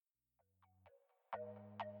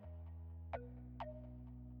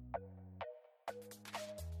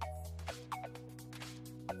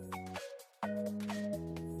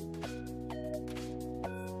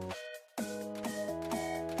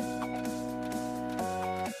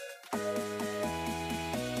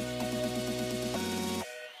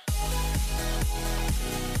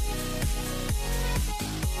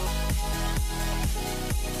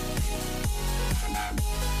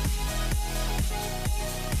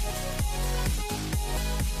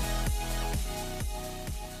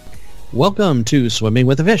Welcome to Swimming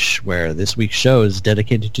with the Fish, where this week's show is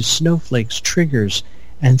dedicated to snowflakes, triggers,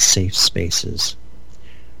 and safe spaces.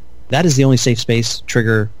 That is the only safe space,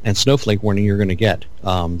 trigger, and snowflake warning you're going to get.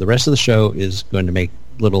 The rest of the show is going to make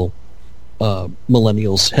little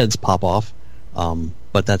millennials' heads pop off,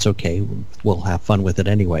 but that's okay. We'll have fun with it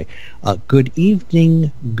anyway. Good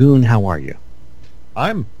evening, Goon. How are you?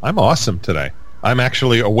 I'm awesome today. I'm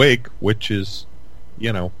actually awake, which is,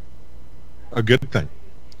 a good thing.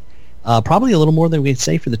 Probably a little more than we could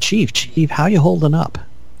say for the Chief. Chief, how you holding up?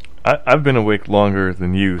 I've been awake longer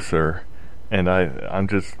than you, sir, and I'm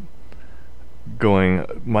just going.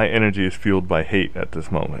 My energy is fueled by hate at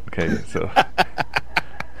this moment. Okay, so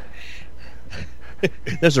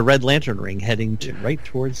there's a red lantern ring heading right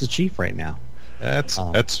towards the Chief right now.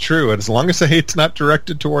 That's true. And as long as the hate's not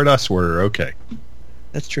directed toward us, we're okay.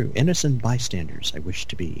 That's true. Innocent bystanders, I wish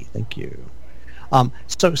to be. Thank you.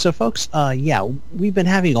 So folks, we've been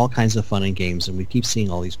having all kinds of fun and games, and we keep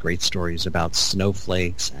seeing all these great stories about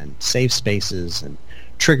snowflakes and safe spaces and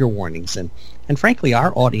trigger warnings, and frankly,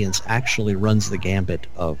 our audience actually runs the gambit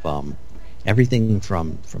of everything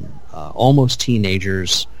from almost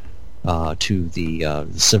teenagers to the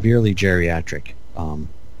severely geriatric.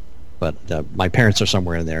 But my parents are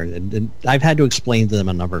somewhere in there, and I've had to explain to them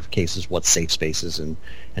a number of cases what safe spaces and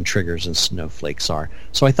triggers and snowflakes are.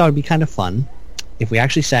 So I thought it'd be kind of fun if we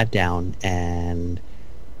actually sat down and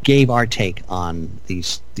gave our take on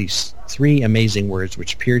these three amazing words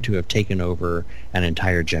which appear to have taken over an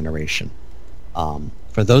entire generation.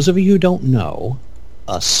 For those of you who don't know,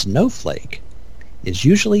 a snowflake is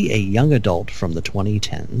usually a young adult from the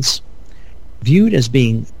 2010s, viewed as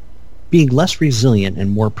being less resilient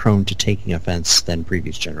and more prone to taking offense than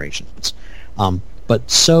previous generations.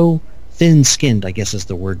 But so thin-skinned, I guess is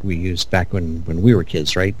the word we used back when we were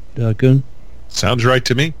kids, right, Goon? Sounds right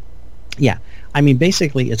to me. Yeah. I mean,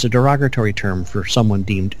 basically, it's a derogatory term for someone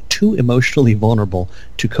deemed too emotionally vulnerable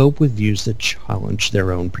to cope with views that challenge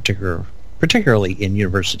their own, particularly in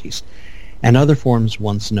universities, and other forms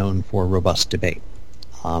once known for robust debate,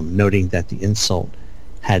 noting that the insult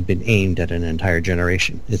had been aimed at an entire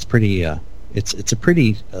generation. It's pretty. It's a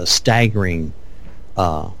pretty staggering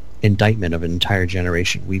indictment of an entire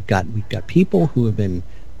generation. We've got people who have been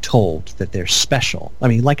told that they're special. I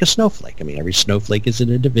mean, like a snowflake. I mean, every snowflake is an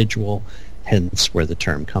individual, hence where the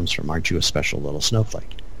term comes from. Aren't you a special little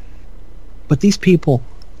snowflake? But these people,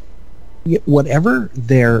 whatever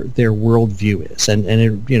their worldview is, and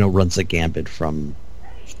it runs the gambit from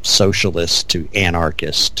socialist to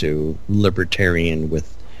anarchist to libertarian,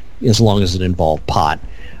 with as long as it involved pot.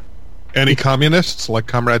 Any communists like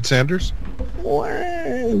Comrade Sanders? Or,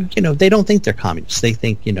 they don't think they're communists. They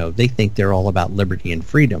think they're all about liberty and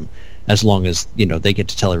freedom, as long as they get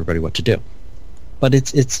to tell everybody what to do. But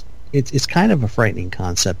it's kind of a frightening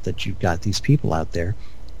concept that you've got these people out there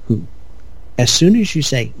who, as soon as you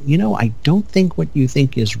say, I don't think what you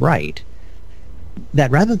think is right,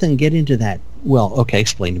 that rather than get into that, well, okay,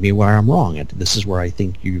 explain to me where I'm wrong, and this is where I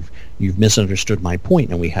think you've misunderstood my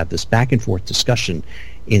point, and we have this back and forth discussion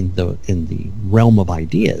in the realm of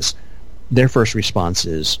ideas, their first response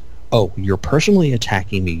is, oh, you're personally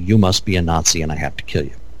attacking me, you must be a Nazi and I have to kill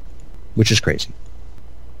you. Which is crazy.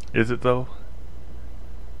 Is it though?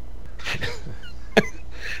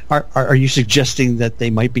 Are you suggesting that they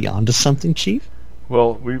might be onto something, Chief?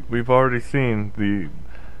 Well, we've already seen the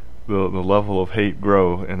level of hate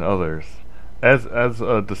grow in others. As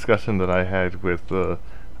a discussion that I had with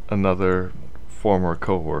another former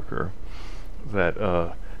coworker, that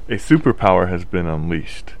a superpower has been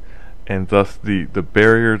unleashed, and thus the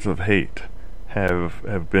barriers of hate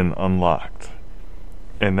have been unlocked,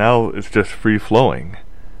 and now it's just free flowing,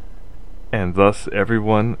 and thus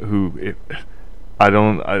everyone who I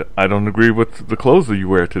don't agree with the clothes that you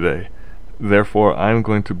wear today, therefore I'm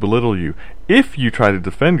going to belittle you. If you try to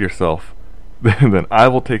defend yourself, then I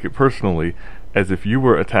will take it personally, as if you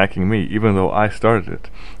were attacking me, even though I started it.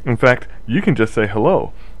 In fact, you can just say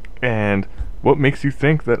hello, and what makes you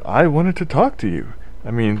think that I wanted to talk to you?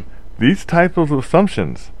 I mean, these types of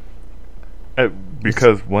assumptions,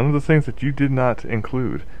 because one of the things that you did not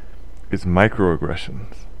include is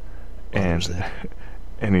microaggressions. And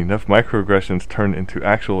enough microaggressions turn into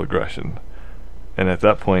actual aggression. And at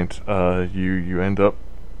that point, you end up,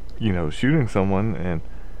 shooting someone and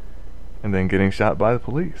then getting shot by the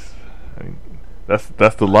police. I mean,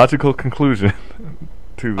 that's the logical conclusion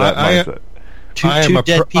to that mindset. Two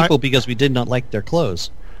dead people because we did not like their clothes.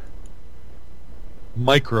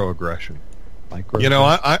 Microaggression.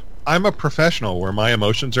 I'm a professional where my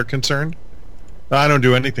emotions are concerned. I don't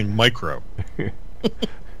do anything micro.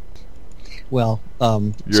 Well,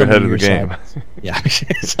 You're ahead of the game. Yeah,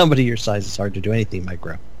 somebody your size is hard to do anything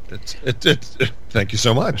micro. It's thank you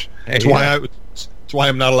so much. That's why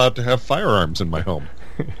I'm not allowed to have firearms in my home.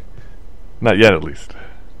 Not yet, at least.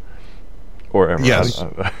 Or ever. Yes.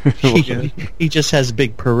 He just has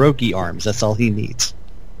big pierogi arms. That's all he needs.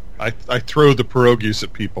 I throw the pierogies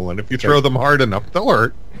at people, and if you throw them hard enough, they'll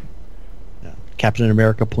hurt. Yeah. Captain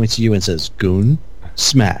America points to you and says, "Goon,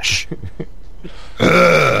 smash."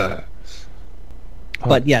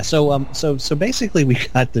 But yeah, so basically, we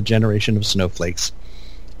got the generation of snowflakes,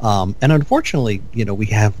 and unfortunately, we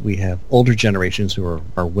have older generations who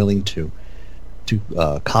are willing to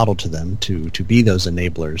coddle to them to be those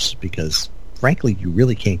enablers, because frankly, you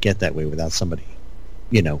really can't get that way without somebody,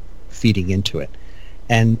 feeding into it,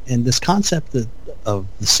 and this concept of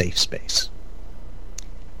the safe space.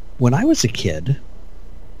 When I was a kid,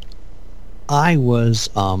 I was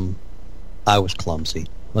clumsy.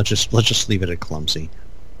 Let's just leave it at clumsy.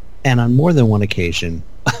 And on more than one occasion,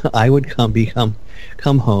 I would come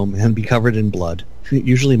home and be covered in blood,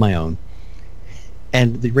 usually my own.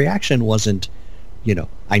 And the reaction wasn't,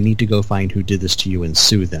 I need to go find who did this to you and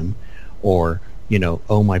sue them, or,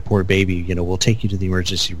 oh, my poor baby, we'll take you to the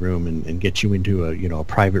emergency room and get you into a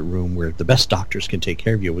private room where the best doctors can take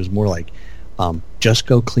care of you. It was more like, just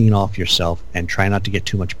go clean off yourself and try not to get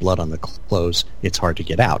too much blood on the clothes. It's hard to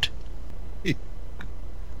get out.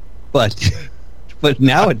 But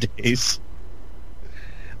nowadays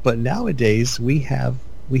we have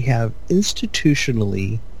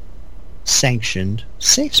institutionally sanctioned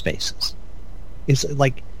safe spaces. It's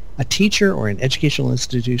like a teacher or an educational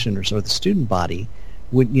institution or the student body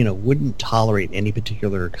wouldn't tolerate any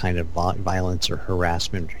particular kind of violence or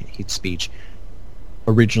harassment or hate speech,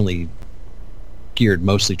 originally geared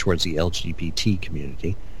mostly towards the LGBT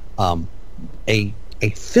community. A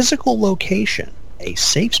physical location, a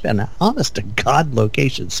safe space, an honest to God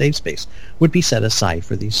location, safe space, would be set aside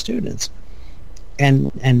for these students.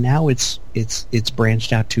 And now it's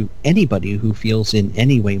branched out to anybody who feels in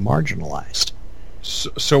any way marginalized.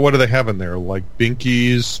 So what do they have in there? Like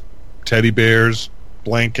binkies, teddy bears,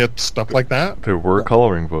 blankets, stuff like that? There were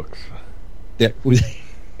coloring books. I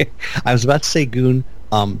was about to say, Goon,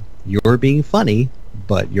 you're being funny,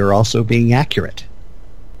 but you're also being accurate.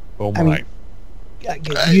 Oh my. I mean,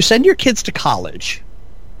 you send your kids to college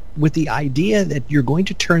with the idea that you're going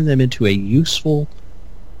to turn them into a useful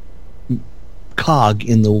cog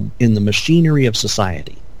in the machinery of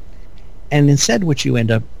society, and instead what you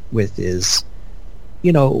end up with is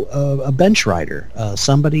a bench rider,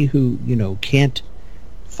 somebody who can't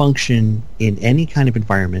function in any kind of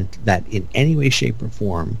environment that in any way, shape, or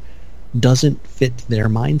form doesn't fit their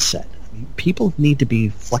mindset. I mean, people need to be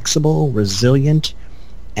flexible, resilient,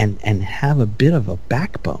 and have a bit of a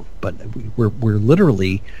backbone, but we're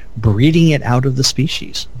literally breeding it out of the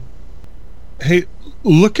species. Hey,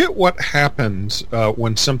 look at what happens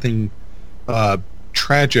when something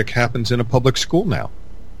tragic happens in a public school now.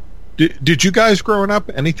 Did you guys growing up,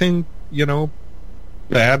 anything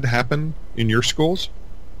bad happen in your schools?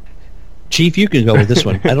 Chief, you can go with this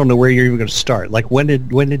one. I don't know where you're even going to start. Like when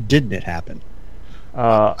didn't it happen?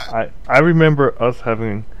 I remember us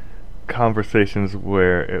having conversations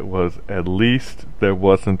where it was, at least there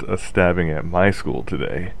wasn't a stabbing at my school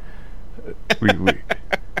today.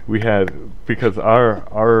 We had, because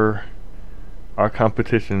our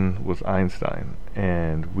competition was Einstein,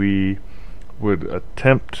 and we would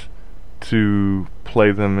attempt to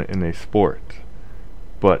play them in a sport,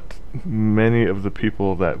 but many of the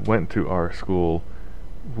people that went to our school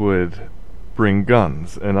would bring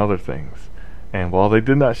guns and other things. And while they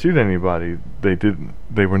did not shoot anybody,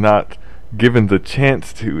 they were not given the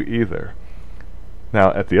chance to either.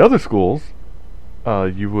 Now, at the other schools,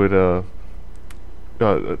 you would a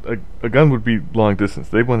gun would be long distance.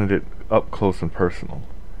 They wanted it up close and personal.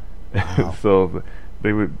 Wow. So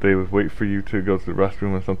they would wait for you to go to the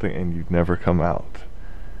restroom or something, and you'd never come out.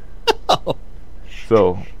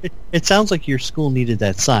 So it sounds like your school needed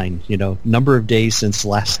that sign. Number of days since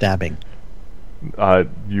last stabbing.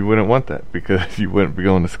 You wouldn't want that, because you wouldn't be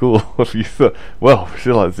going to school if you thought, well, we're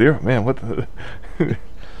still at zero. Man, what the...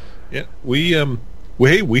 Yeah, we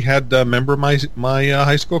had a member of my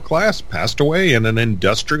high school class passed away in an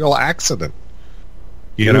industrial accident.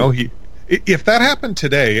 If that happened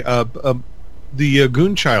today, the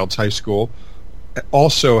Goonchild's high school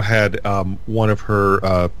also had one of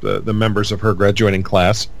her the members of her graduating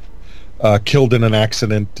class killed in an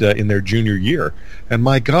accident in their junior year. And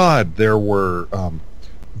my God, there were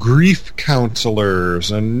grief counselors,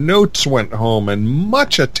 and notes went home, and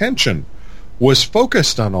much attention was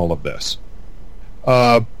focused on all of this.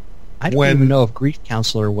 I don't even know if grief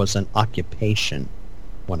counselor was an occupation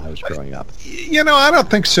when I was growing up. I don't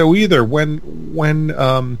think so either. When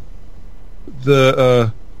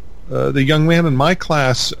the young man in my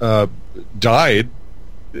class died,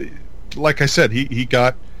 like I said, he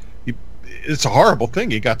it's a horrible thing.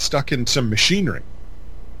 He got stuck in some machinery.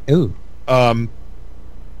 Ooh.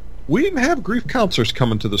 We didn't have grief counselors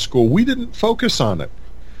coming to the school. We didn't focus on it.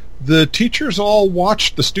 The teachers all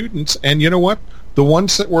watched the students, and you know what? The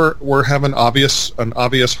ones that were having an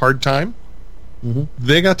obvious hard time, mm-hmm.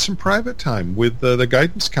 they got some private time with the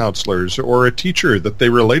guidance counselors or a teacher that they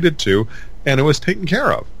related to, and it was taken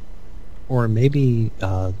care of. Or maybe,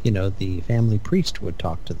 the family priest would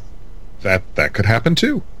talk to them. That could happen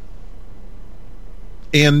too.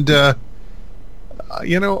 And,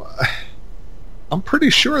 I'm pretty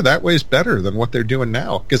sure that way's better than what they're doing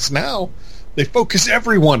now, because now they focus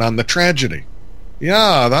everyone on the tragedy.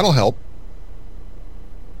 Yeah, that'll help.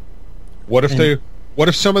 What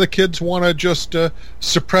if some of the kids want to just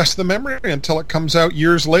suppress the memory until it comes out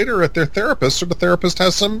years later at their therapist, so the therapist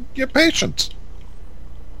has some patience?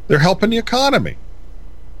 They're helping the economy.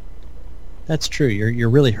 That's true. You're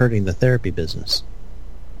really hurting the therapy business.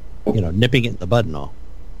 Nipping it in the bud and all.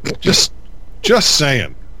 Just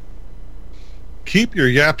saying. Keep your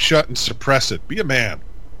yap shut and suppress it. Be a man.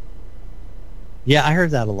 Yeah, I heard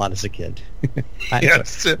that a lot as a kid.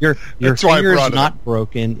 Yes, your finger is not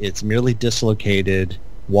broken. It's merely dislocated.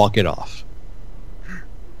 Walk it off.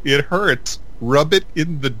 It hurts. Rub it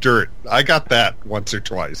in the dirt. I got that once or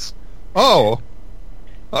twice. Oh.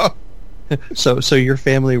 So your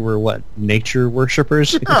family were what? Nature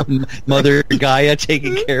worshippers? Mother Gaia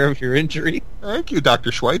taking care of your injury? Thank you,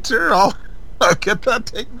 Dr. Schweitzer. I'll get that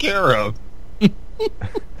taken care of.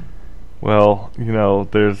 Well,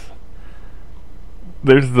 there's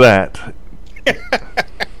that.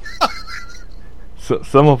 So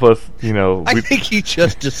some of us, I think he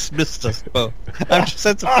just dismissed us both. That's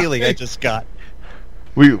a feeling I just got.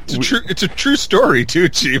 It's a true story too,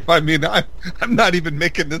 Chief. I mean, I'm not even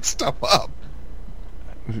making this stuff up.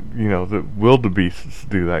 The wildebeests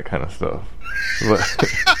do that kind of stuff.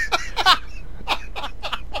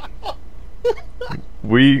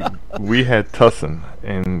 We had Tussin,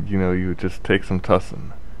 and you would just take some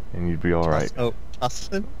Tussin, and you'd be all right. Oh,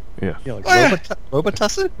 Tussin? Yeah.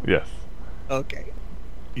 Robitussin? Yes. Okay.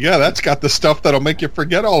 Yeah, that's got the stuff that'll make you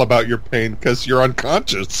forget all about your pain because you're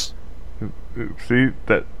unconscious. See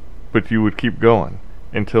that, but you would keep going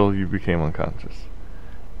until you became unconscious,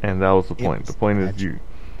 and that was the point. The point is you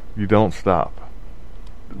don't stop.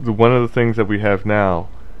 One of the things that we have now,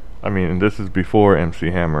 and this is before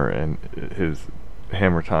MC Hammer and his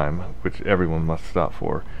Hammer Time, which everyone must stop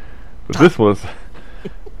for. But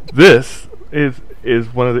this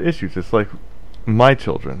is one of the issues. It's like my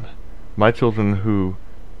children who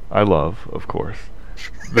I love, of course.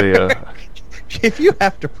 They if you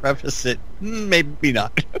have to preface it, maybe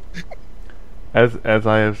not. as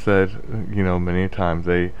I have said, many times,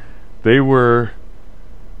 they were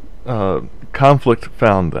conflict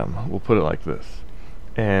found them. We'll put it like this,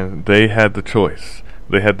 and they had the choice.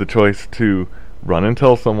 They had the choice to run and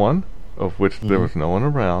tell someone, of which there was no one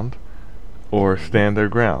around, or stand their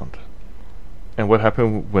ground. And what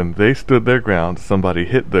happened when they stood their ground? Somebody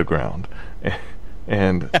hit the ground,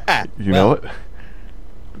 and know what?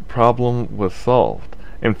 The problem was solved.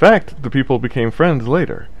 In fact, the people became friends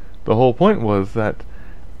later. The whole point was that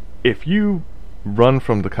if you run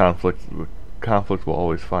from the conflict will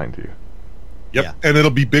always find you. Yep, yeah. And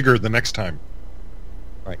it'll be bigger the next time.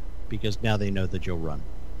 Right, because now they know that you'll run.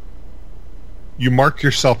 You mark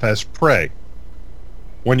yourself as prey.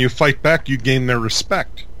 When you fight back, you gain their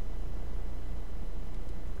respect.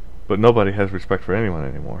 But nobody has respect for anyone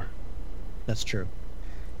anymore. That's true.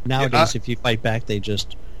 Nowadays, if you fight back, they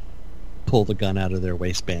just pull the gun out of their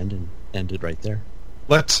waistband and end it right there.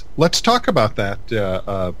 Let's talk about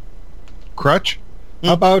that, Crutch.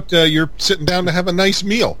 How about you're sitting down to have a nice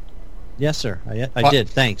meal? Yes, sir. I did.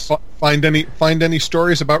 Thanks. Find any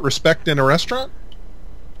stories about respect in a restaurant?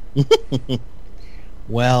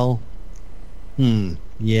 Well,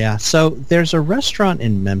 yeah. So there's a restaurant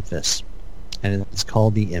in Memphis, and it's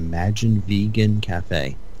called the Imagine Vegan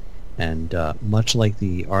Cafe. And much like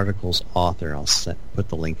the article's author, I'll put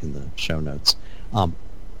the link in the show notes.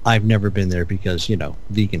 I've never been there because,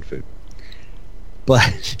 vegan food.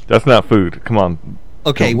 But that's not food. Come on.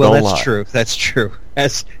 Okay, well, that's true. That's true.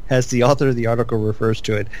 As the author of the article refers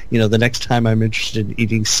to it, the next time I'm interested in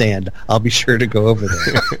eating sand, I'll be sure to go over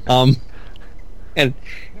there.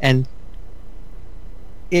 And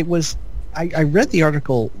it was I read the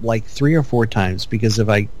article like 3 or 4 times because if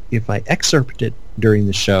I excerpt it during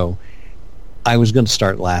the show, I was going to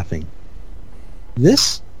start laughing.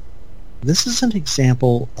 This is an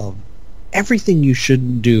example of everything you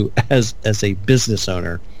shouldn't do as a business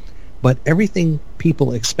owner, but everything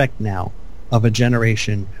people expect now of a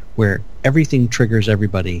generation where everything triggers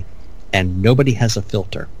everybody and nobody has a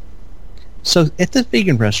filter. So at this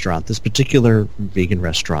vegan restaurant, this particular vegan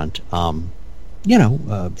restaurant,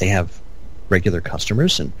 they have regular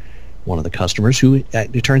customers, and one of the customers, who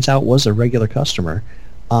it turns out was a regular customer,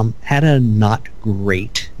 had a not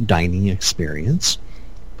great dining experience,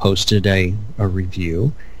 posted a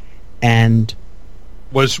review, and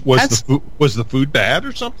was the food bad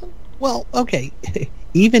or something? Well, okay.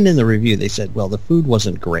 Even in the review, they said, well, the food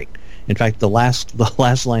wasn't great. In fact, the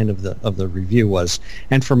last line of the review was,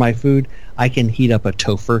 and for my food, I can heat up a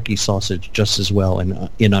tofurkey sausage just as well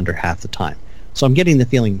in under half the time. So I'm getting the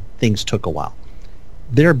feeling things took a while.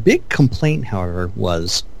 Their big complaint, however,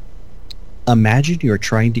 was, imagine you're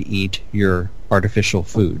trying to eat your artificial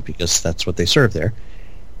food, because that's what they serve there,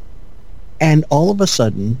 and all of a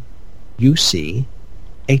sudden you see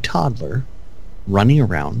a toddler running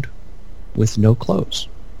around with no clothes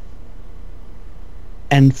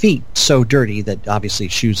and feet so dirty that obviously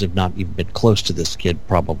shoes have not even been close to this kid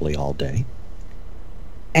probably all day.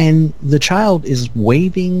 And the child is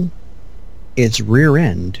waving its rear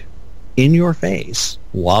end in your face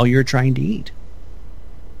while you're trying to eat.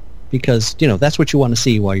 Because, that's what you want to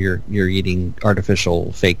see while you're eating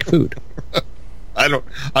artificial fake food. I don't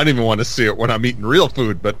even want to see it when I'm eating real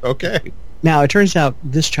food, but okay. Now, it turns out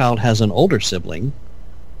this child has an older sibling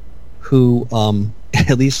who,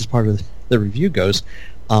 at least as part of the review goes,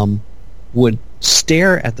 would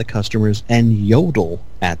stare at the customers and yodel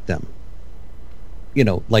at them.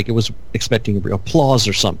 Like it was expecting applause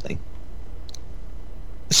or something.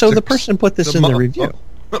 So the person put this in the review.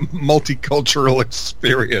 Multicultural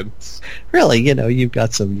experience. Really, you've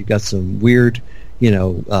got some weird,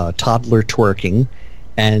 toddler twerking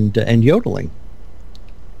and yodeling.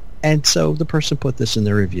 And so the person put this in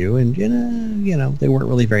the review, and they weren't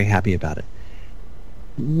really very happy about it.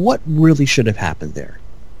 What really should have happened there?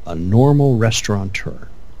 A normal restaurateur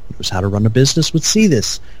who knows how to run a business would see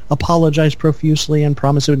this, apologize profusely, and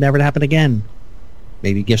promise it would never happen again.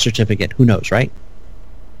 Maybe gift certificate. Who knows, right?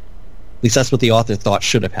 At least that's what the author thought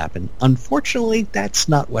should have happened. Unfortunately, that's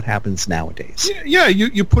not what happens nowadays. Yeah,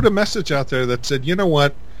 you put a message out there that said, you know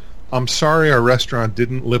what, I'm sorry our restaurant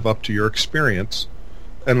didn't live up to your experience,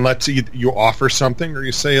 and you offer something, or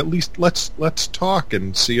you say, at least let's talk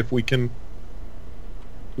and see if we can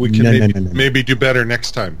maybe do better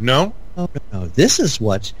next time. No? No. This is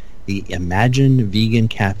what the Imagine Vegan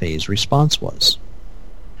Cafe's response was.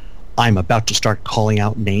 I'm about to start calling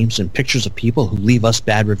out names and pictures of people who leave us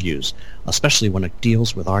bad reviews, especially when it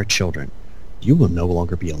deals with our children. You will no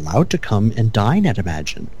longer be allowed to come and dine at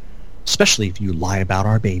Imagine, especially if you lie about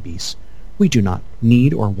our babies. We do not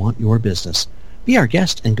need or want your business. Be our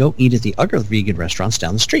guest and go eat at the other vegan restaurants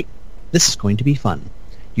down the street. This is going to be fun.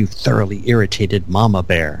 You thoroughly irritated mama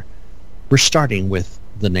bear. We're starting with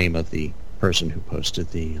the name of the person who posted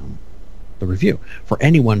the review. For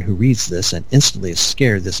anyone who reads this and instantly is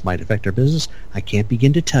scared this might affect our business, I can't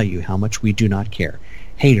begin to tell you how much we do not care.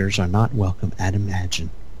 Haters are not welcome at Imagine.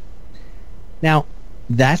 Now,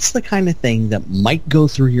 that's the kind of thing that might go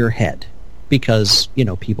through your head because,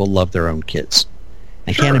 people love their own kids.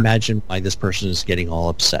 I can't imagine why this person is getting all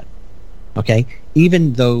upset. Okay?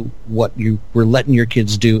 Even though what you were letting your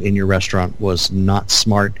kids do in your restaurant was not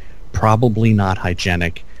smart, probably not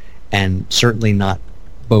hygienic, and certainly not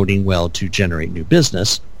boding well to generate new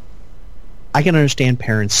business, I can understand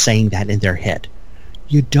parents saying that in their head.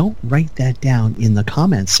 You don't write that down in the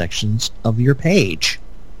comments sections of your page.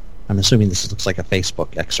 I'm assuming this looks like a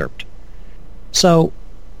Facebook excerpt. So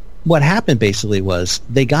what happened basically was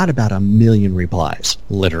they got about 1 million replies,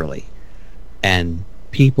 literally. And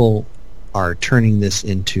people are turning this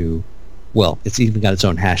into, well, it's even got its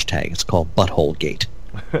own hashtag. It's called ButtholeGate.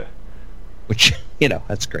 Which,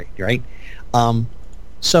 that's great, right?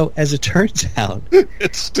 So as it turns out...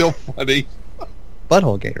 It's still funny.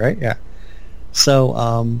 ButtholeGate, right? Yeah.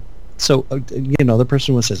 So, the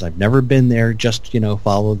person says, I've never been there, just,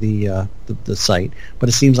 follow the site, but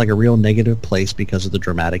it seems like a real negative place because of the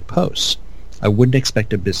dramatic posts. I wouldn't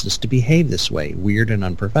expect a business to behave this way, weird and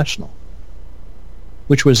unprofessional.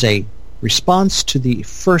 Which was a response to the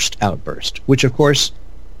first outburst, which, of course,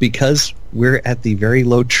 because we're at the very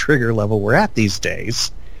low trigger level we're at these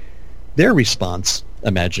days, their response,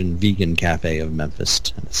 Imagine Vegan Cafe of Memphis,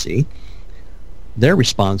 Tennessee, their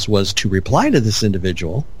response was to reply to this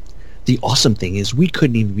individual, the awesome thing is we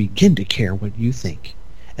couldn't even begin to care what you think.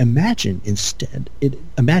 Imagine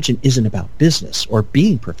Imagine isn't about business or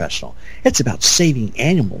being professional. It's about saving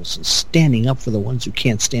animals and standing up for the ones who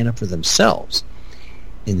can't stand up for themselves.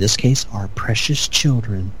 In this case, our precious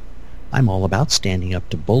children. I'm all about standing up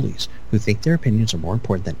to bullies who think their opinions are more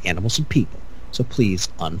important than animals and people. So please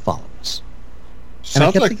unfollow us.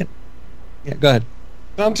 Sounds like yeah, go ahead.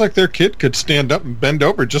 Sounds like their kid could stand up and bend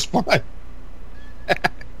over just fine.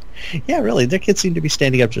 Yeah, really, their kids seem to be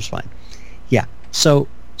standing up just fine. Yeah, so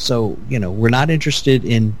we're not interested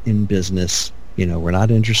in business. We're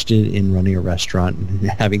not interested in running a restaurant and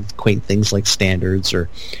having quaint things like standards or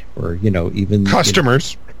even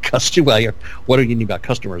customers. Well, what do you need about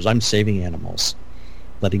customers? I'm saving animals,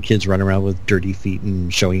 letting kids run around with dirty feet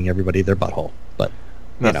and showing everybody their butthole. But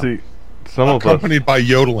see, some of us accompanied by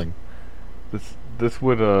yodeling. This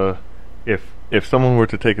would if someone were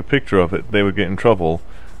to take a picture of it, they would get in trouble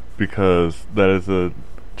because that is a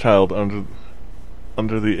child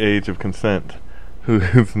under the age of consent who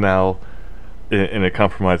is now in a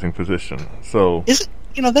compromising position. So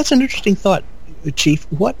that's an interesting thought, Chief.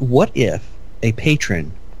 What if a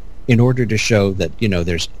patron, in order to show that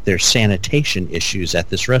there's sanitation issues at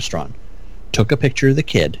this restaurant, took a picture of the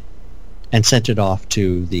kid and sent it off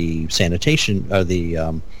to the sanitation or the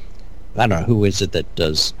I don't know, who is it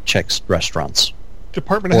that checks restaurants?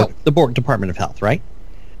 Department of Health. The Department of Health, right?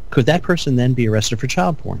 Could that person then be arrested for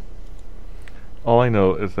child porn? All I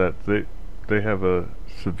know is that they have a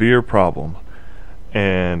severe problem,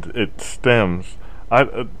 and it stems.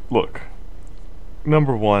 Look,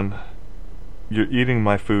 number one, you're eating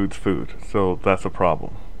my food's food, so that's a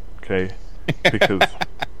problem, okay? Because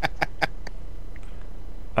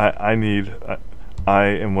I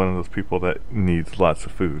am one of those people that needs lots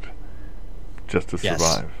of food just to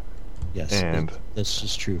survive. Yes, and this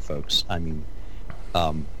is true, folks. I mean,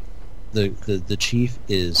 the chief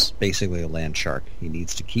is basically a land shark. He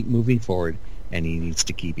needs to keep moving forward, and he needs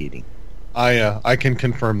to keep eating. I can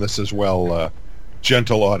confirm this as well,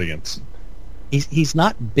 gentle audience. He's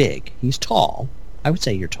not big. He's tall. I would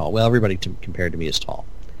say you're tall. Well, everybody compared to me is tall.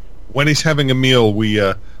 When he's having a meal,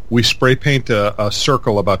 we spray paint a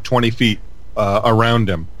circle about 20 feet around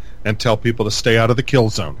him and tell people to stay out of the kill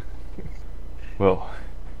zone. Well,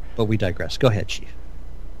 but we digress. Go ahead, Chief.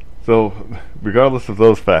 So, regardless of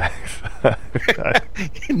those facts,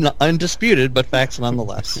 undisputed, but facts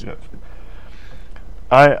nonetheless. Yes.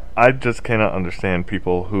 I just cannot understand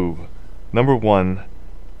people who, number one,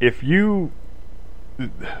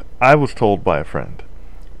 I was told by a friend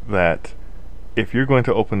that if you're going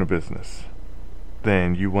to open a business,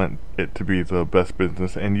 then you want it to be the best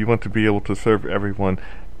business, and you want to be able to serve everyone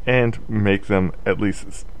and make them at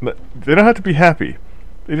least... They don't have to be happy.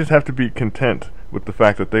 They just have to be content with the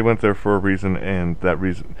fact that they went there for a reason, and that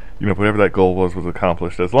reason, whatever that goal was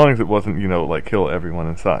accomplished, as long as it wasn't, like, kill everyone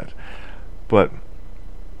inside. But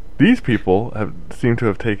these people seem to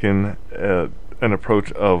have taken an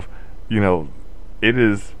approach of, it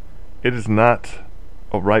is not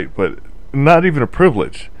a right, but not even a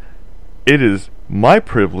privilege. It is my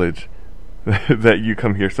privilege that you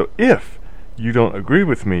come here. So if you don't agree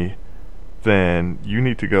with me, then you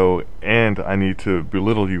need to go, and I need to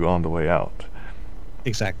belittle you on the way out.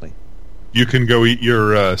 Exactly. You can go eat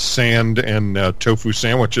your sand and tofu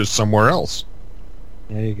sandwiches somewhere else.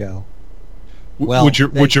 There you go. Well, would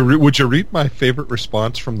you read my favorite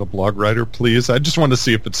response from the blog writer, please? I just want to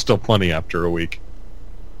see if it's still funny after a week.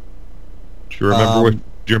 Do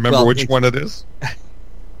you remember which one it is?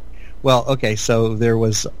 Well, okay, so there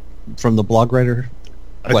was from the blog writer.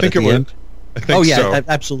 I think so.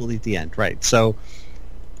 Absolutely at the end, right? So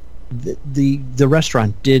the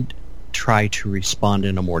restaurant did try to respond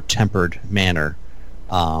in a more tempered manner,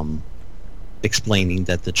 explaining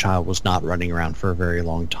that the child was not running around for a very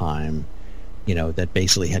long time. That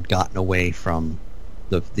basically had gotten away from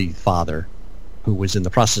the father, who was in the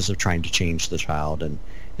process of trying to change the child, and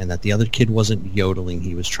that the other kid wasn't yodeling.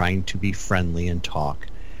 He was trying to be friendly and talk.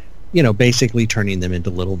 Basically turning them into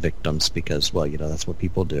little victims because, that's what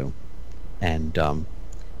people do. And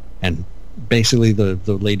basically the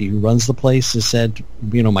lady who runs the place has said,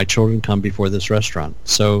 my children come before this restaurant.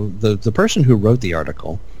 So the person who wrote the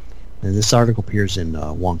article, and this article appears in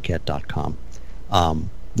Wonkette.com,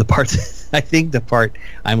 the part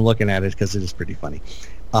I'm looking at it because it is pretty funny.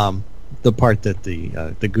 The part that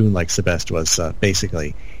the goon likes the best was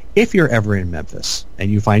basically, if you're ever in Memphis and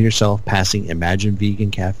you find yourself passing Imagine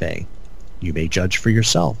Vegan Cafe, you may judge for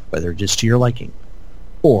yourself whether it is to your liking.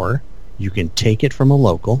 Or you can take it from a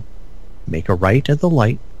local, make a right at the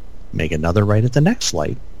light, make another right at the next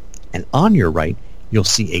light, and on your right you'll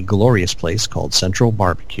see a glorious place called Central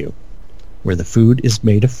Barbecue, where the food is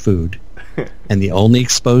made of food and the only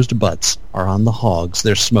exposed butts are on the hogs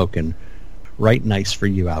they're smoking. Right nice for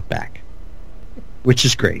you out back. Which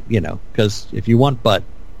is great, because if you want butt,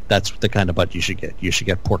 that's the kind of butt you should get. You should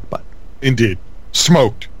get pork butt. Indeed.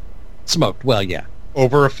 Smoked. Smoked, well, yeah.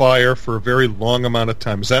 Over a fire for a very long amount of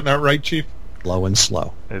time. Is that not right, Chief? Low and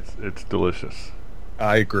slow. It's delicious.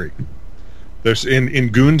 I agree. There's in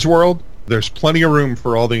Goon's world, there's plenty of room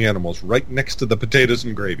for all the animals right next to the potatoes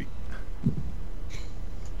and gravy.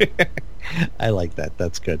 I like that.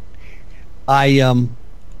 That's good. I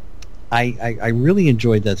really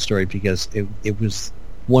enjoyed that story because it was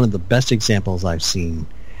one of the best examples I've seen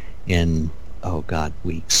in,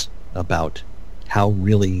 weeks about how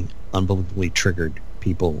really unbelievably triggered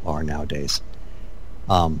people are nowadays.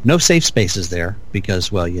 No safe spaces there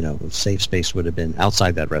because, safe space would have been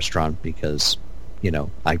outside that restaurant because,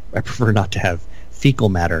 I prefer not to have fecal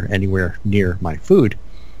matter anywhere near my food.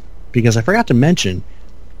 Because I forgot to mention,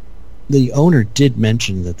 the owner did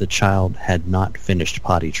mention that the child had not finished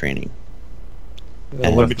potty training.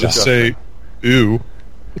 Well, let me just say, ew.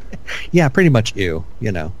 Yeah, pretty much ew,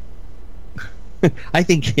 I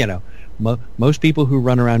think, most people who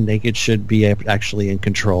run around naked should be actually in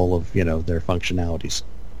control of, their functionalities.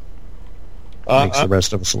 Makes the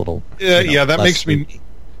rest of us a little that makes spooky. me...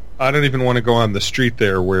 I don't even want to go on the street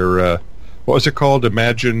there where, what was it called?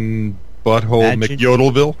 Imagine Butthole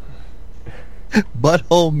McYodelville?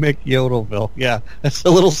 Butthole McYodelville, yeah. That's a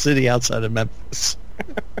little city outside of Memphis.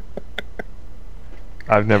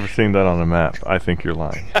 I've never seen that on a map. I think you're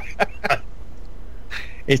lying.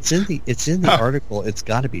 It's in the article. It's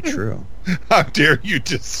got to be true. How dare you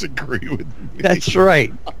disagree with me? That's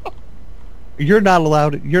right. You're not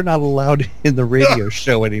allowed in the radio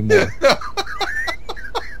show anymore.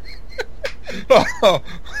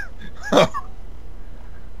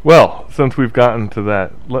 Well, since we've gotten to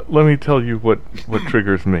that, let me tell you what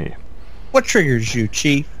triggers me. What triggers you,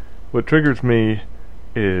 Chief? What triggers me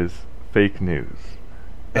is fake news.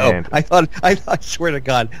 And I swear to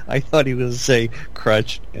God, I thought he was going to say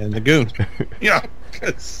Crutch and the Goon. Yeah.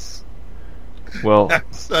 Well,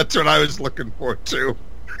 that's what I was looking for, too.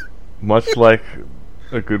 Much like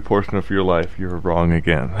a good portion of your life, you're wrong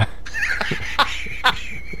again.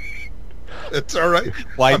 It's all right.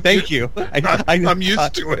 Why, thank you. I'm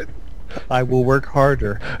used to it. I will work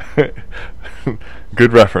harder.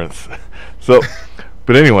 Good reference. So,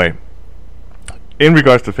 but anyway, in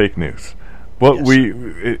regards to fake news,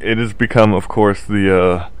 it has become, of course,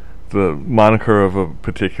 the moniker of a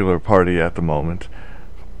particular party at the moment.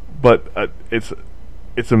 But it's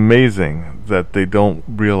amazing that they don't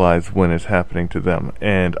realize when it's happening to them.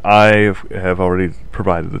 And I have already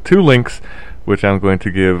provided the 2 links, which I'm going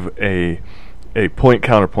to give a point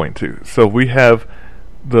counterpoint to. So we have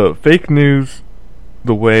the fake news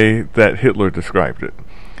the way that Hitler described it,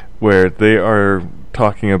 where they are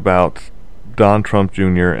talking about Don Trump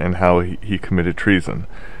Jr. and how he committed treason.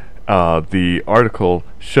 The article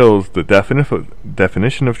shows the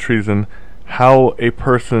definition of treason, how a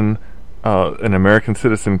person, an American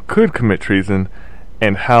citizen, could commit treason,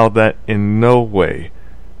 and how that in no way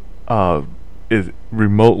is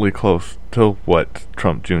remotely close to what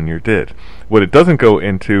Trump Jr. did. What it doesn't go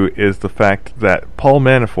into is the fact that Paul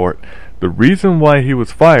Manafort, the reason why he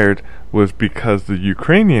was fired was because the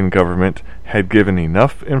Ukrainian government had given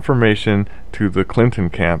enough information to the Clinton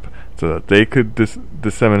camp so that they could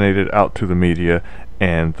disseminate it out to the media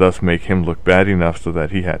and thus make him look bad enough so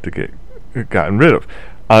that he had to get gotten rid of.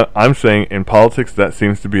 I'm saying in politics that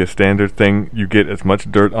seems to be a standard thing. You get as much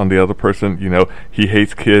dirt on the other person. He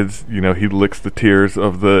hates kids. He licks the tears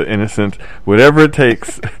of the innocent. Whatever it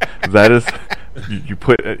takes, that is, you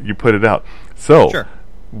put it out. So, sure.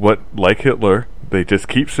 Like Hitler, they just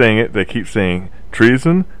keep saying it. They keep saying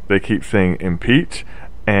treason. They keep saying impeach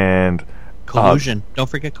and collusion. Don't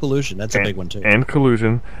forget collusion. That's a big one too. And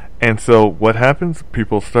collusion. And so what happens?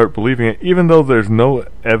 People start believing it, even though there's no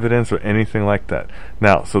evidence or anything like that.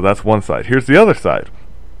 Now, so that's one side. Here's the other side.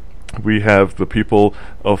 We have the people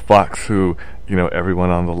of Fox who,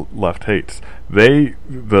 everyone on the left hates. The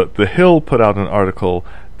Hill put out an article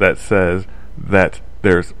that says that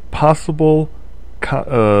there's possible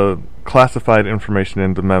classified information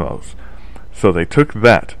in the memos. So they took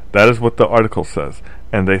that. That is what the article says.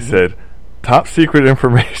 And they said top secret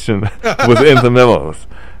information was in the memos.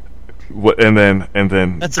 And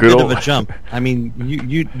then that's a bit of a jump. I mean,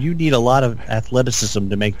 you need a lot of athleticism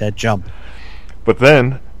to make that jump. But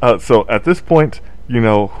then, so at this point,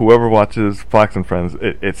 whoever watches Fox and Friends,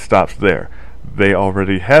 it stops there. They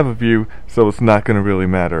already have a view, so it's not going to really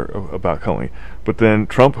matter about Comey. But then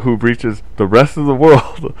Trump, who reaches the rest of the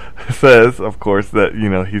world, says, of course, that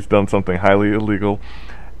he's done something highly illegal,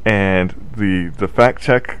 and the fact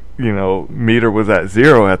check meter was at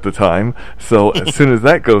 0 at the time. So as soon as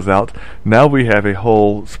that goes out, now we have a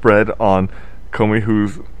whole spread on Comey,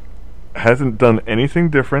 who's hasn't done anything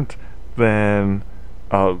different than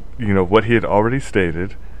what he had already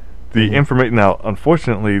stated. The information now,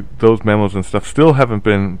 unfortunately, those memos and stuff still haven't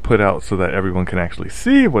been put out so that everyone can actually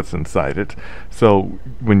see what's inside it. So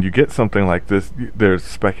when you get something like this, there's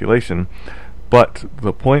speculation. But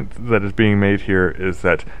the point that is being made here is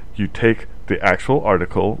that you take the actual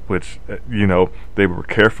article, which they were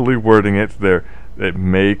carefully wording it. It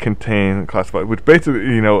may contain classified, which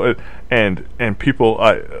basically and people,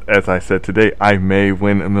 as I said today, I may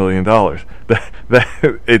win $1 million.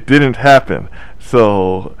 That it didn't happen.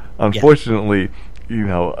 So unfortunately,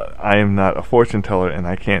 I am not a fortune teller, and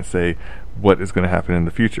I can't say what is going to happen in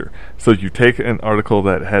the future. So you take an article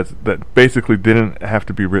that basically didn't have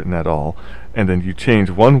to be written at all, and then you change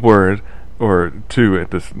one word or two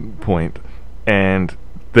at this point, and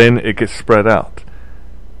then it gets spread out.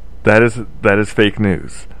 That is fake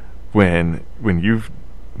news. When you've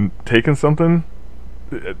taken something,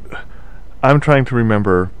 I'm trying to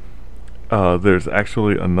remember. There's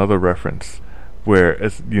actually another reference where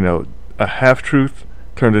a half-truth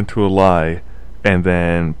turned into a lie, and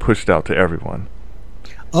then pushed out to everyone.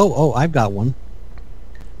 Oh, I've got one.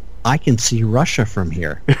 I can see Russia from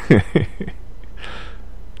here.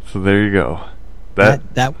 So there you go.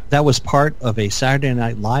 That was part of a Saturday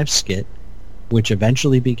Night Live skit, which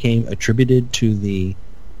eventually became attributed to the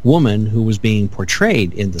woman who was being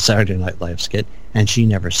portrayed in the Saturday Night Live skit, and she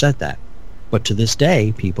never said that. But to this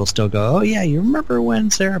day, people still go, "Oh yeah, you remember when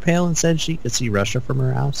Sarah Palin said she could see Russia from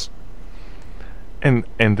her house?" And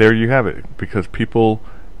there you have it. Because people,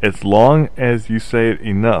 as long as you say it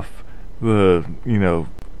enough, I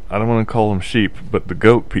don't want to call them sheep, but the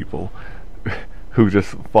goat people who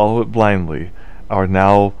just follow it blindly are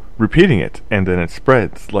now repeating it, and then it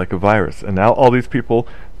spreads like a virus. And now all these people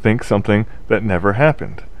think something that never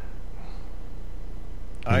happened.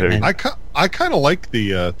 I kind of like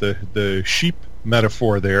the sheep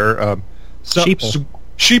metaphor there.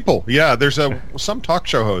 Sheeple, yeah. There's some talk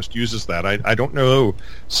show host uses that. I don't know who,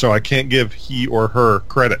 so I can't give he or her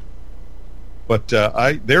credit. But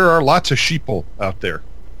there are lots of sheeple out there.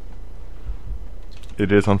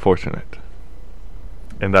 It is unfortunate,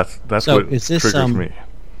 and that's so what triggers me.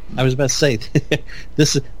 I was about to say,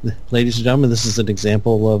 this, ladies and gentlemen, this is an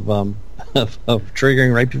example of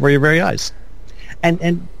triggering right before your very eyes.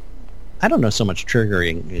 And I don't know so much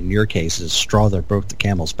triggering in your case as straw that broke the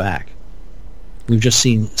camel's back. We've just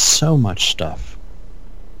seen so much stuff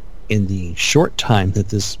in the short time that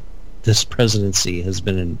this presidency has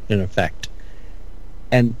been in effect.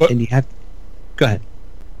 And you have... Go ahead.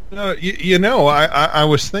 No, I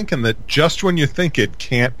was thinking that just when you think it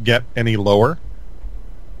can't get any lower,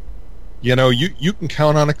 you can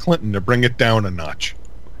count on a Clinton to bring it down a notch.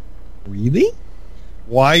 Really?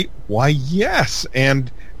 Why, yes.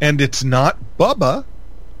 And it's not Bubba,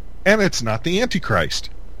 and it's not the Antichrist.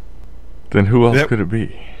 Then who else could it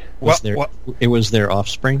be? It was their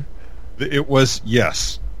offspring? It was,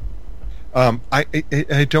 yes.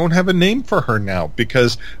 I don't have a name for her now,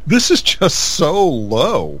 because this is just so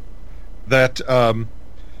low that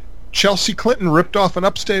Chelsea Clinton ripped off an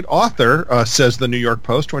upstate author, says the New York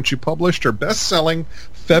Post, when she published her best-selling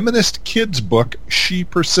feminist kids book, She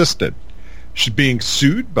Persisted. She's being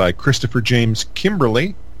sued by Christopher James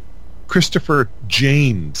Kimberly,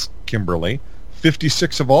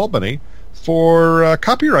 56 of Albany, for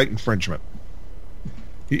copyright infringement.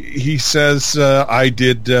 He says, I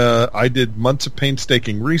did months of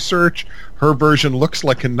painstaking research. Her version looks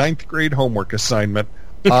like a 9th grade homework assignment.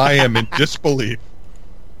 I am in disbelief.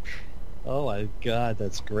 Oh my God,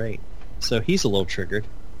 that's great. So he's a little triggered.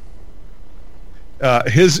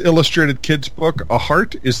 His illustrated kids book, A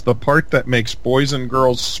Heart is the Part That Makes Boys and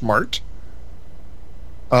Girls Smart.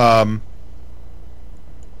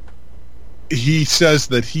 He says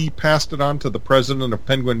that he passed it on to the president of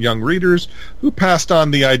Penguin Young Readers, who passed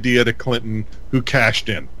on the idea to Clinton, who cashed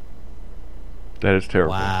in. That is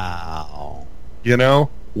terrible. Wow.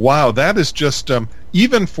 Wow, that is just,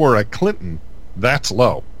 even for a Clinton, that's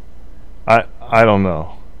low. I don't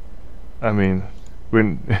know. I mean,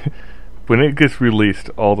 when it gets released,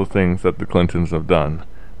 all the things that the Clintons have done,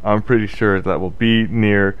 I'm pretty sure that'll be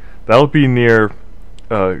near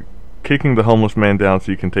kicking the homeless man down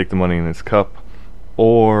so you can take the money in his cup,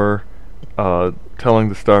 or telling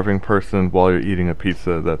the starving person while you're eating a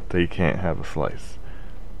pizza that they can't have a slice.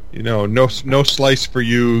 No slice for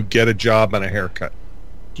you, get a job and a haircut.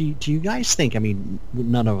 Do you guys think, I mean,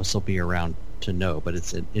 none of us will be around to know, but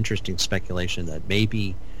it's an interesting speculation that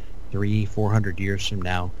maybe 400 years from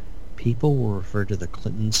now, people will refer to the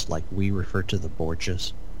Clintons like we refer to the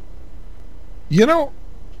Borgias? You know,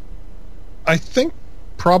 I think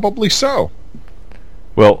probably so.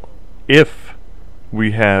 Well, if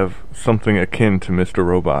we have something akin to Mr.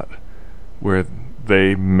 Robot, where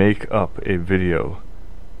they make up a video,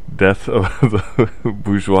 Death of the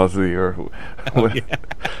Bourgeoisie, or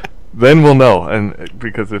then we'll know. And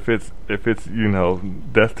because if it's Death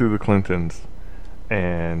to the Clintons,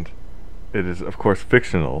 and it is of course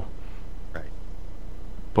fictional, right?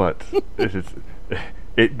 But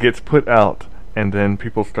it gets put out, and then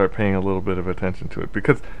people start paying a little bit of attention to it.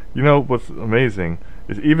 Because what's amazing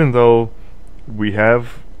is, even though we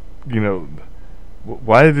have,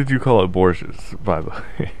 why did you call it Borgias, by the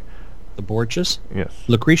way? The Borgias? Yes.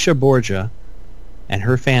 Lucretia Borgia and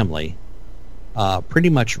her family pretty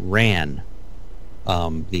much ran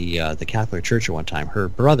the Catholic Church at one time. Her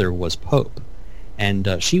brother was Pope, and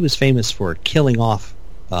she was famous for killing off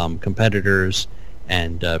competitors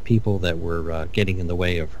and people that were getting in the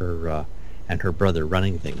way of her and her brother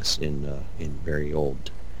running things in very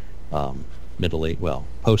old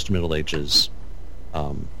post-Middle Ages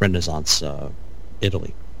Renaissance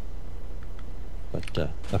Italy. But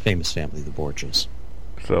a famous family, the Borgias.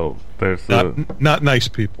 So there's not nice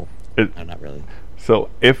people. No, not really. So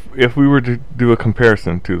if we were to do a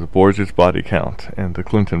comparison to the Borgias body count and the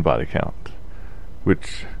Clinton body count,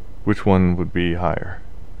 which one would be higher?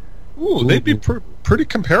 Ooh, they'd be pretty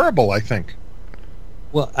comparable, I think.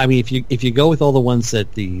 Well, I mean, if you go with all the ones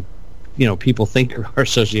that the people think are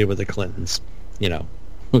associated with the Clintons, we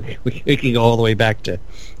can go all the way back to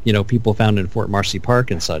people found in Fort Marcy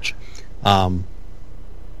Park and such. That's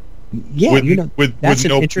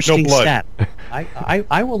an interesting stat.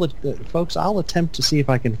 I will, folks. I'll attempt to see if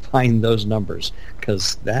I can find those numbers,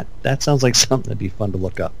 because that sounds like something that'd be fun to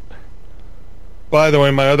look up. By the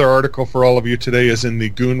way, my other article for all of you today is in the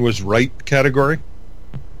Goon was right category.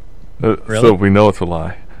 Really? So we know it's a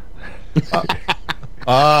lie.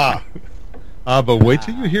 But wait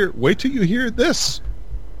till you hear this,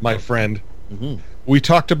 my friend. Mm-hmm. We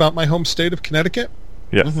talked about my home state of Connecticut.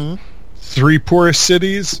 Yes. Mm-hmm. 3 poorest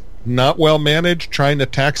cities, not well managed, trying to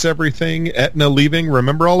tax everything, Aetna leaving.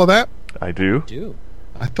 Remember all of that? I do.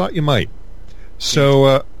 I thought you might.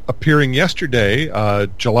 So, appearing yesterday,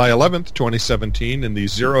 July 11th, 2017, in the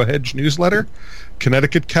Zero Hedge newsletter,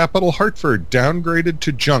 Connecticut capital Hartford downgraded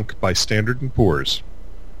to junk by Standard & Poor's.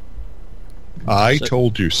 I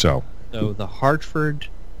told you so. So the Hartford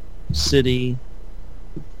City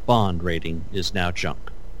bond rating is now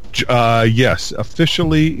junk. Yes,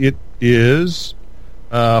 officially it is.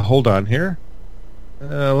 Hold on here.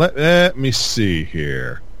 Let me see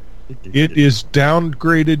here. It is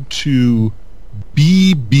downgraded to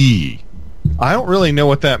BB. I don't really know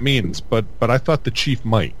what that means, but I thought the chief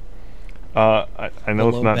might. I know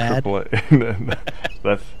it's not AAA.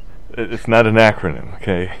 It's not an acronym,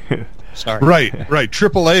 okay? Sorry. Right.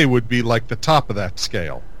 AAA would be like the top of that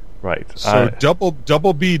scale. Right. So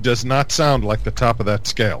double B does not sound like the top of that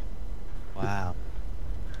scale. Wow.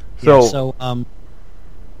 So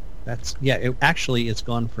that's it's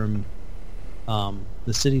gone from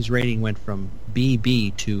the city's rating went from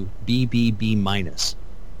BB to BBB minus,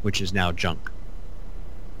 which is now junk.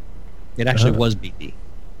 It actually was BB.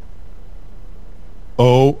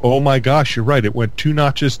 Oh my gosh, you're right. It went 2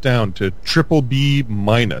 notches down to triple B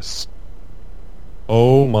minus.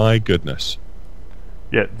 Oh my goodness.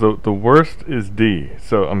 Yeah, the worst is D.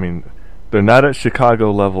 So I mean, they're not at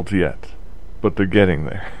Chicago levels yet, but they're getting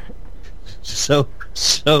there. So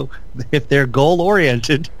if they're goal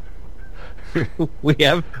oriented, we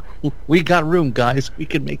got room, guys. We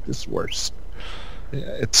can make this worse.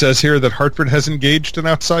 It says here that Hartford has engaged an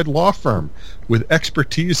outside law firm with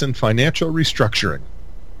expertise in financial restructuring.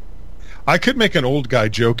 I could make an old guy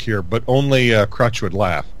joke here, but only Crutch would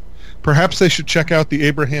laugh. Perhaps they should check out the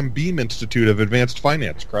Abraham Beam Institute of Advanced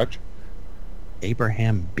Finance, Crutch.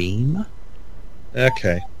 Abraham Beam?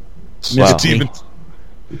 Okay. Wow.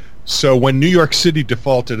 So when New York City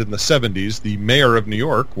defaulted in the 70s, the mayor of New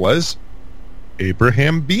York was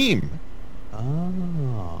Abraham Beam.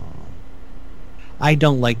 Oh. I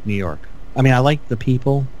don't like New York. I mean, I like the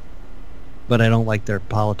people, but I don't like their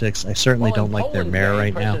politics. I certainly don't like their mayor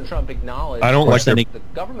right now. I don't like their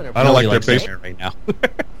baseball right now.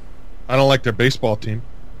 I don't like their baseball team.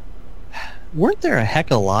 Weren't there a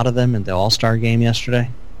heck of a lot of them in the All-Star game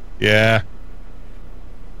yesterday? Yeah.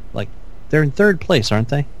 Like, they're in third place, aren't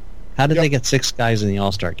they? How did they get 6 guys in the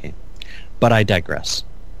All-Star game? But I digress.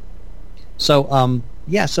 So,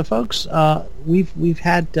 so folks, we've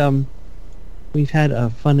had fun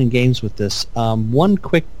and games with this. One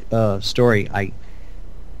quick story.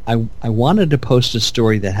 I I wanted to post a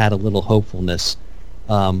story that had a little hopefulness,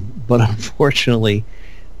 but unfortunately,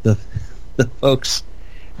 the folks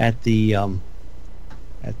at the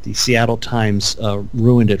Seattle Times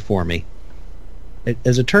ruined it for me.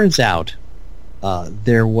 As it turns out,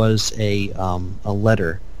 there was a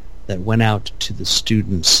letter that went out to the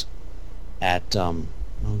students at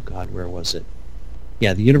where was it?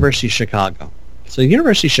 Yeah, the University of Chicago. So the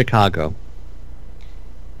University of Chicago,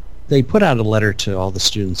 they put out a letter to all the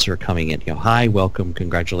students who are coming in. Hi, welcome,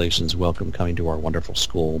 congratulations, welcome, coming to our wonderful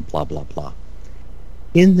school, blah, blah, blah.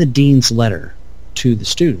 In the dean's letter to the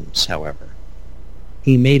students, however,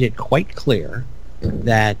 he made it quite clear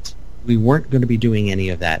that we weren't going to be doing any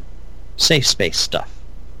of that safe space stuff.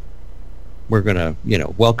 We're going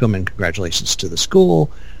to, welcome and congratulations to the school,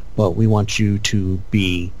 but we want you to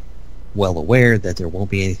be well aware that there won't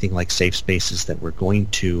be anything like safe spaces, that we're going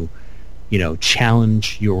to,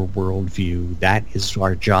 challenge your worldview. That is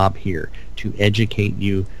our job here, to educate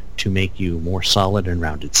you, to make you a more solid and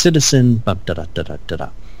rounded citizen, da-da-da-da-da-da.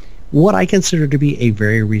 What I consider to be a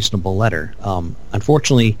very reasonable letter.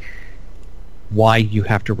 Unfortunately, why you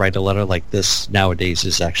have to write a letter like this nowadays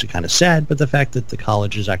is actually kind of sad, but the fact that the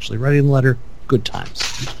college is actually writing the letter, good times.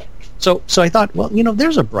 So I thought, well,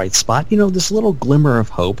 there's a bright spot, this little glimmer of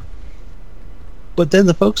hope. But then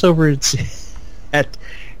the folks over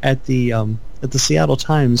at the Seattle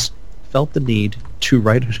Times felt the need to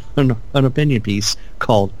write an opinion piece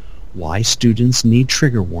called "Why Students Need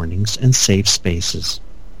Trigger Warnings and Safe Spaces."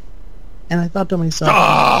 And I thought to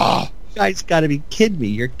myself, you guys got to be kidding me.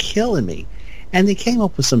 You're killing me. And they came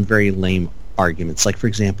up with some very lame arguments. Like, for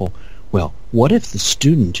example, well, what if the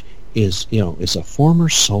student is a former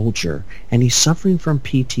soldier and he's suffering from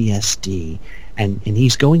PTSD and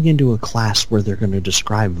he's going into a class where they're going to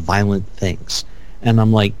describe violent things? And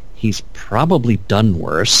I'm like, he's probably done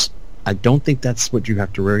worse. I don't think that's what you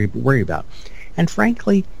have to worry about. And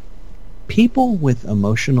frankly, people with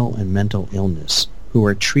emotional and mental illness who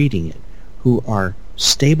are treating it, who are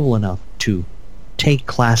stable enough to take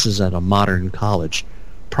classes at a modern college,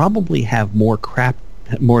 probably have more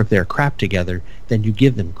of their crap together than you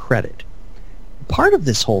give them credit. Part of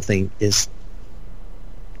this whole thing is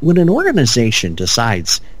when an organization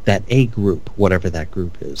decides that a group, whatever that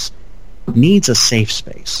group is, needs a safe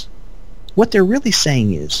space, what they're really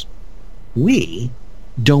saying is, we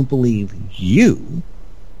don't believe you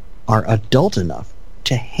are adult enough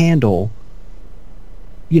to handle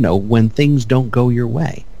when things don't go your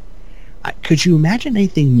way. Could you imagine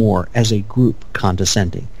anything more as a group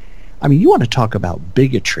condescending? I mean, you want to talk about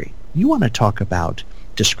bigotry. You want to talk about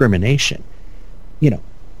discrimination.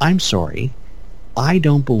 I'm sorry. I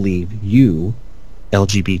don't believe you,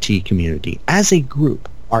 LGBT community, as a group,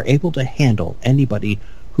 are able to handle anybody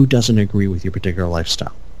who doesn't agree with your particular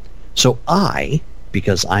lifestyle. So I,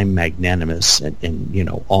 because I'm magnanimous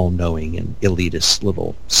and all-knowing and elitist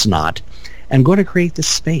little snot, I'm going to create this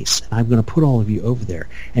space, and I'm going to put all of you over there,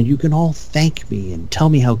 and you can all thank me and tell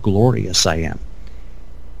me how glorious I am.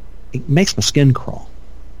 It makes my skin crawl.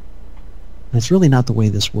 And it's really not the way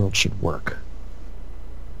this world should work.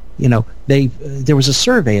 There was a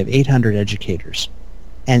survey of 800 educators,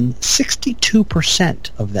 and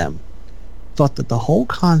 62% of them thought that the whole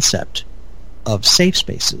concept of safe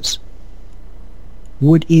spaces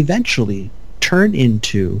would eventually turn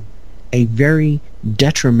into a very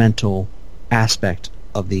detrimental aspect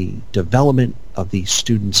of the development of these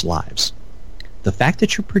students' lives. The fact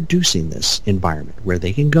that you're producing this environment where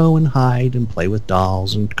they can go and hide and play with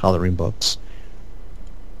dolls and coloring books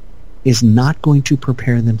is not going to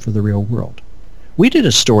prepare them for the real world. We did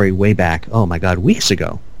a story way back, weeks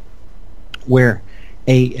ago, where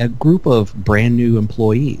a group of brand new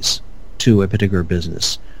employees to a particular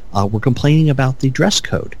business were complaining about the dress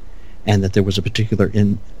code, and that there was a particular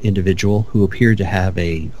individual who appeared to have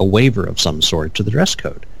a waiver of some sort to the dress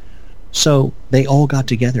code. So they all got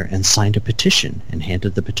together and signed a petition and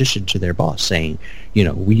handed the petition to their boss saying,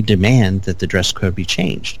 we demand that the dress code be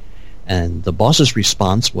changed. And the boss's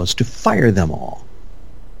response was to fire them all.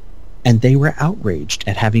 And they were outraged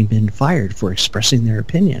at having been fired for expressing their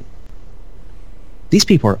opinion. These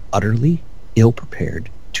people are utterly ill-prepared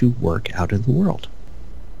to work out in the world.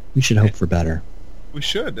 We should hope for better. We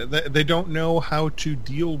should. They don't know how to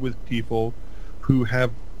deal with people who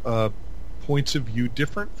have points of view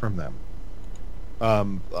different from them.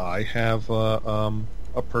 I have a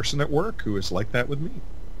person at work who is like that with me.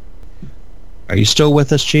 Are you still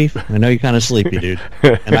with us, Chief? I know you're kind of sleepy, dude.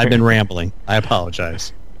 And I've been rambling. I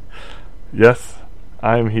apologize. Yes,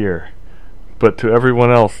 I'm here. But to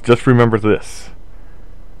everyone else, just remember this.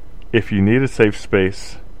 If you need a safe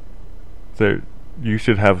space, you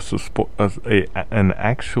should have an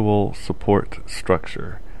actual support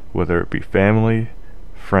structure, whether it be family,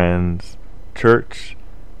 friends, church,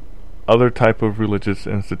 other type of religious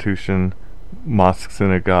institution, mosque,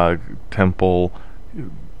 synagogue, temple,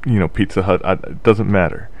 Pizza Hut. It doesn't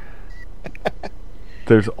matter.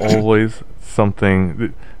 There's always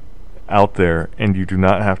something out there, and you do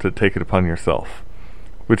not have to take it upon yourself,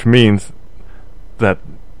 which means that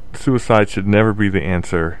suicide should never be the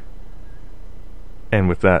answer. And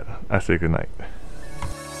with that, I say good night.